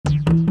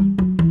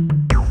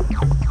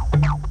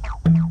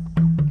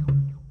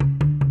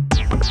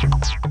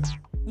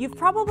You've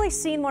probably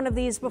seen one of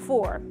these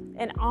before,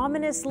 an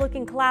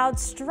ominous-looking cloud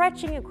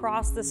stretching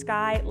across the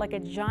sky like a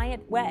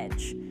giant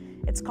wedge.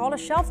 It's called a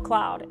shelf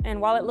cloud,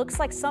 and while it looks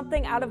like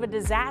something out of a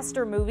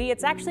disaster movie,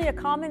 it's actually a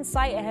common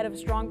sight ahead of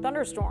strong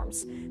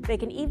thunderstorms. They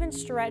can even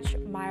stretch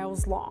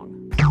miles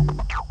long.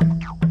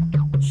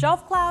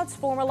 Shelf clouds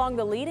form along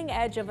the leading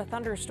edge of a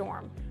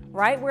thunderstorm,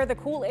 right where the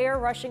cool air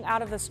rushing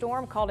out of the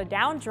storm, called a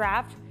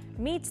downdraft,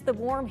 meets the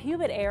warm,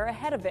 humid air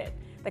ahead of it.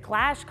 The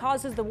clash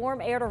causes the warm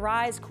air to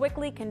rise,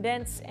 quickly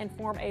condense, and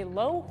form a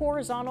low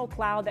horizontal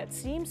cloud that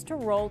seems to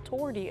roll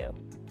toward you.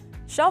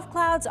 Shelf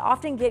clouds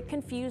often get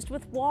confused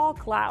with wall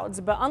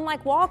clouds, but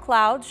unlike wall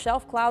clouds,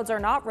 shelf clouds are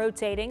not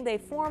rotating. They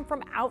form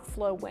from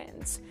outflow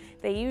winds.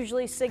 They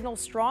usually signal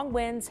strong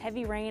winds,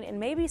 heavy rain, and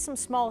maybe some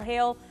small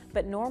hail,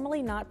 but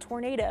normally not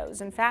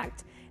tornadoes. In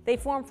fact, they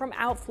form from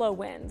outflow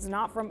winds,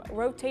 not from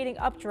rotating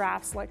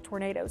updrafts like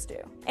tornadoes do.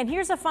 And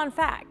here's a fun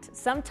fact.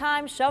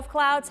 Sometimes shelf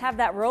clouds have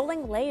that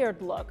rolling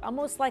layered look,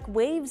 almost like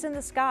waves in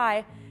the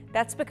sky.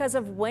 That's because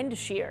of wind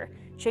shear,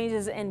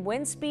 changes in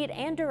wind speed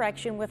and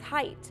direction with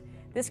height.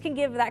 This can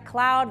give that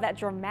cloud that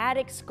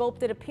dramatic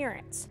sculpted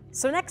appearance.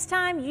 So next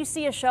time you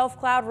see a shelf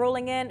cloud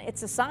rolling in,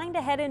 it's a sign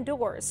to head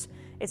indoors.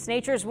 It's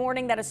nature's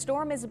warning that a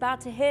storm is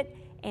about to hit,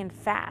 and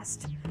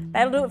fast.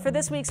 That'll do it for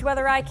this week's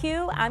Weather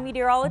IQ. I'm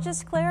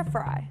meteorologist Claire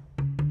Fry.